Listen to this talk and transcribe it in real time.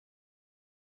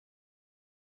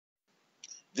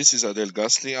This is Adel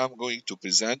Gastli. I'm going to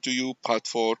present to you part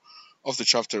 4 of the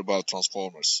chapter about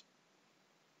transformers.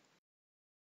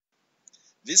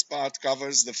 This part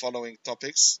covers the following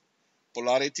topics: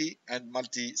 polarity and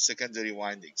multi-secondary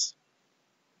windings.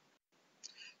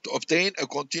 To obtain a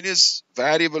continuous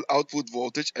variable output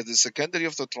voltage at the secondary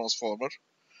of the transformer,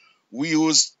 we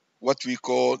use what we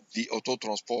call the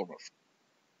autotransformer.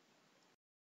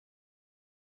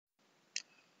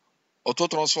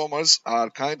 Autotransformers are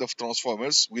kind of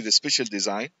transformers with a special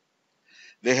design.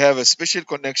 They have a special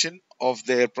connection of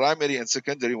their primary and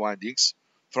secondary windings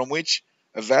from which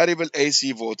a variable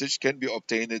AC voltage can be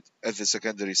obtained at the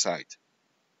secondary side.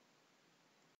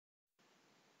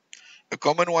 A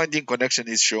common winding connection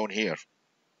is shown here,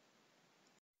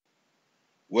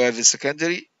 where the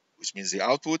secondary, which means the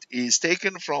output, is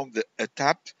taken from a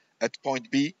tap at point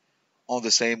B on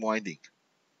the same winding.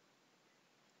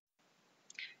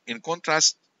 In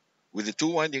contrast with the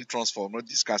two-winding transformer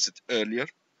discussed earlier,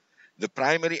 the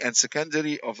primary and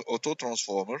secondary of the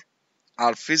autotransformer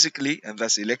are physically and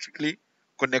thus electrically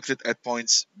connected at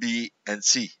points B and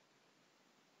C.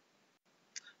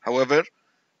 However,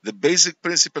 the basic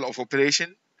principle of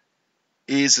operation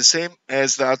is the same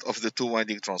as that of the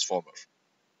two-winding transformer.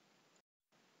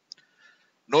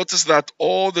 Notice that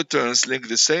all the turns link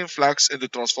the same flux in the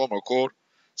transformer core,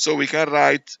 so we can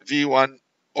write V1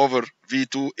 over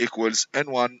V2 equals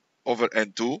N1 over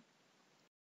N2,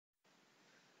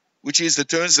 which is the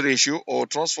turns ratio or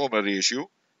transformer ratio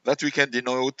that we can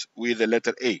denote with the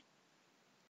letter A.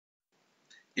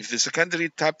 If the secondary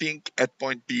tapping at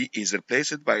point B is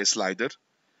replaced by a slider,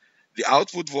 the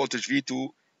output voltage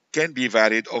V2 can be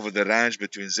varied over the range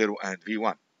between 0 and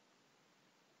V1.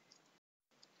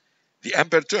 The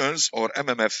ampere turns, or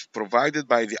MMF, provided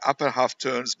by the upper half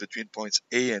turns between points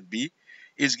A and B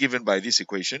is given by this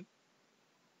equation.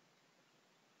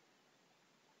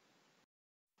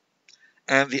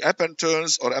 And the apparent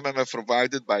turns, or MMF,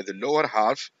 provided by the lower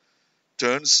half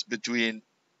turns between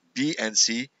B and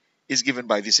C is given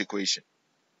by this equation.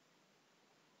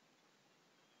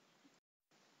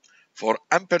 For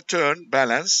ampere turn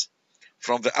balance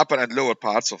from the upper and lower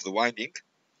parts of the winding,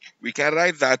 we can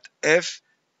write that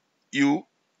FU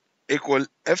equal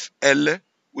FL,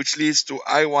 which leads to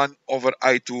I1 over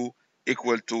I2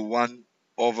 equal to 1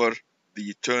 over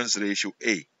the turns ratio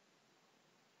A.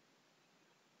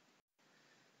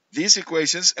 These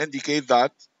equations indicate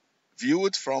that,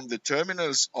 viewed from the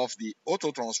terminals of the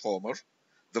autotransformer,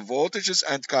 the voltages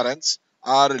and currents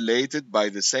are related by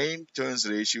the same turns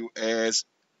ratio as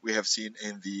we have seen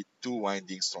in the two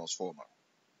windings transformer.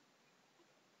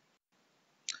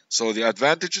 So the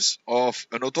advantages of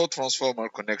an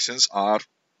autotransformer connections are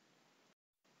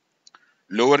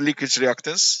lower leakage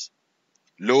reactance,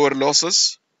 lower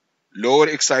losses, lower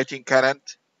exciting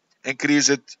current,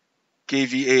 increased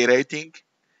kVA rating,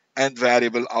 and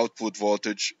variable output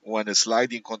voltage when a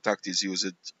sliding contact is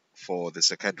used for the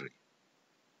secondary.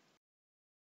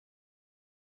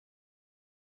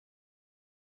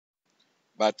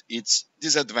 But its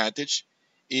disadvantage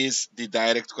is the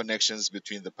direct connections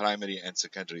between the primary and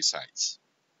secondary sides.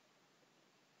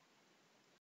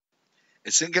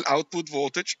 A single output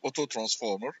voltage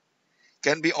autotransformer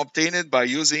can be obtained by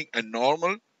using a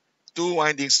normal two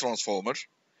windings transformer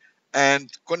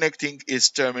and connecting its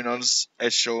terminals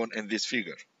as shown in this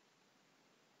figure.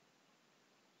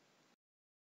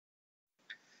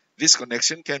 This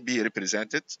connection can be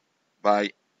represented by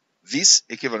this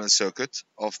equivalent circuit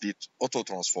of the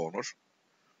autotransformer,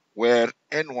 where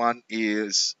N1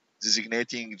 is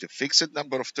designating the fixed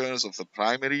number of turns of the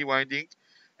primary winding,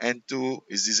 and 2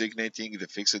 is designating the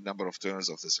fixed number of turns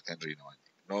of the secondary winding.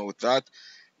 Note that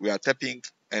we are tapping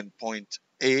in point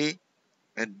A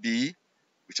and B,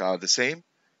 which are the same,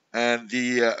 and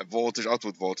the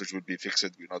output voltage will be fixed,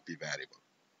 will not be variable.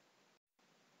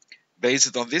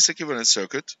 Based on this equivalent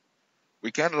circuit,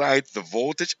 we can write the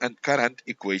voltage and current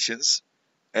equations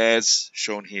as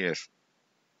shown here.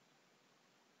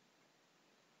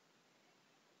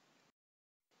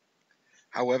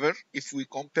 However, if we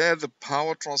compare the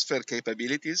power transfer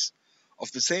capabilities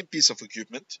of the same piece of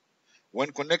equipment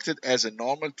when connected as a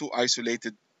normal two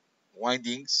isolated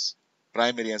windings,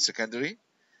 primary and secondary,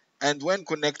 and when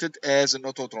connected as an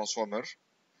autotransformer,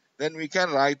 then we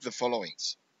can write the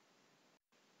followings.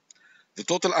 The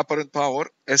total apparent power,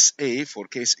 SA for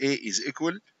case A, is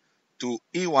equal to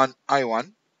E1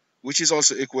 I1, which is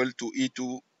also equal to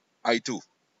E2 I2.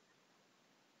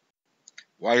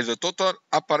 While the total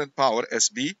apparent power,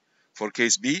 SB, for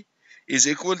case B, is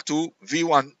equal to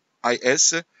V1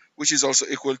 IS, which is also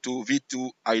equal to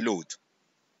V2 I load.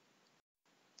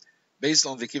 Based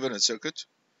on the equivalent circuit,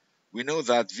 we know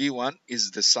that V1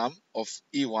 is the sum of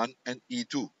E1 and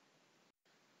E2.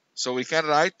 So we can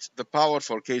write the power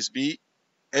for case B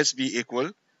as B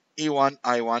equal E1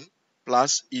 I1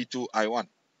 plus E2 I1.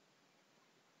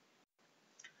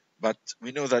 But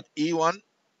we know that E1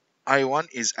 I1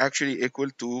 is actually equal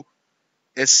to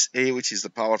SA, which is the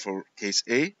power for case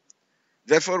A.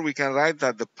 Therefore, we can write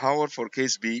that the power for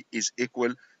case B is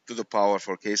equal to the power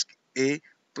for case A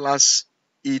plus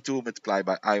E2 multiplied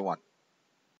by I1,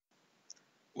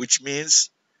 which means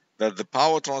that the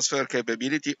power transfer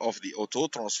capability of the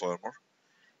autotransformer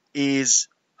is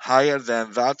higher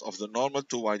than that of the normal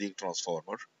two-winding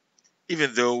transformer,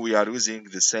 even though we are using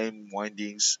the same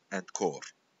windings and core.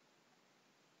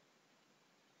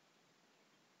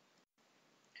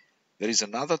 There is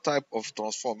another type of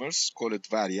transformers called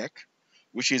variac,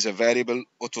 which is a variable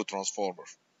autotransformer.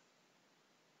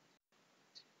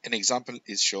 An example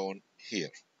is shown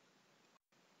here.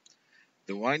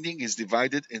 The winding is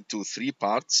divided into three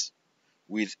parts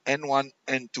with N1,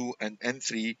 N2, and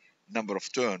N3 number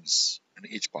of turns in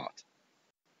each part.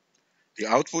 The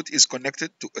output is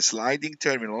connected to a sliding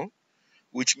terminal,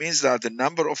 which means that the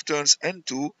number of turns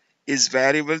N2 is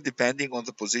variable depending on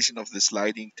the position of the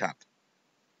sliding tap.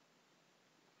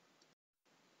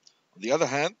 On the other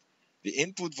hand, the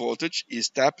input voltage is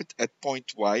tapped at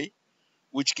point Y,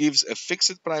 which gives a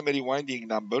fixed primary winding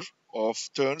number of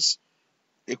turns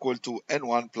equal to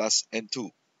N1 plus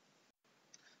N2.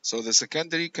 So the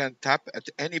secondary can tap at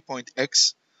any point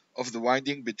X of the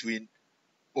winding between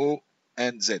O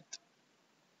and Z.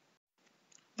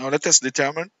 Now let us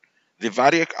determine the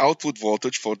variac output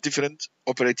voltage for different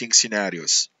operating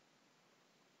scenarios.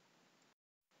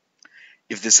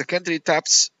 If the secondary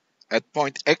taps at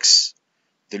point X,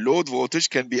 the load voltage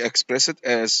can be expressed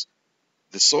as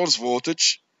the source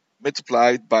voltage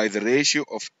multiplied by the ratio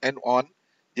of N1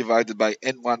 divided by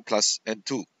N1 plus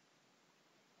N2.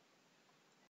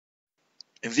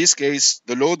 In this case,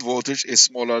 the load voltage is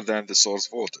smaller than the source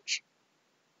voltage.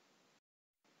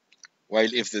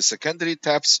 While if the secondary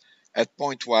taps at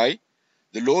point Y,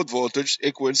 the load voltage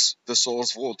equals the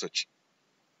source voltage.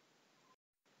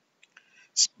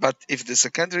 But if the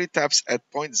secondary taps at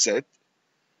point Z,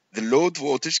 the load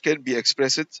voltage can be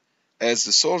expressed as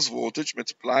the source voltage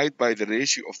multiplied by the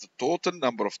ratio of the total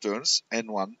number of turns,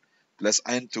 N1 plus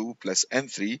N2 plus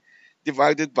N3,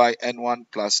 divided by N1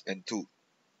 plus N2.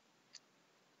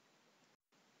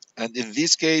 And in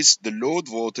this case, the load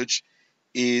voltage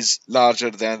is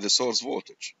larger than the source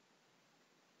voltage.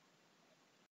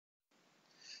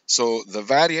 So the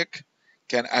variac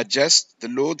can adjust the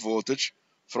load voltage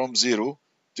from 0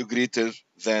 to greater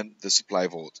than the supply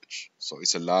voltage. So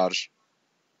it's a large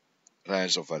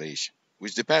range of variation,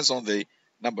 which depends on the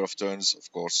number of turns,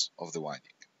 of course, of the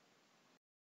winding.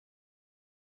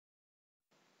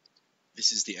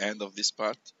 This is the end of this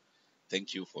part.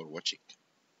 Thank you for watching.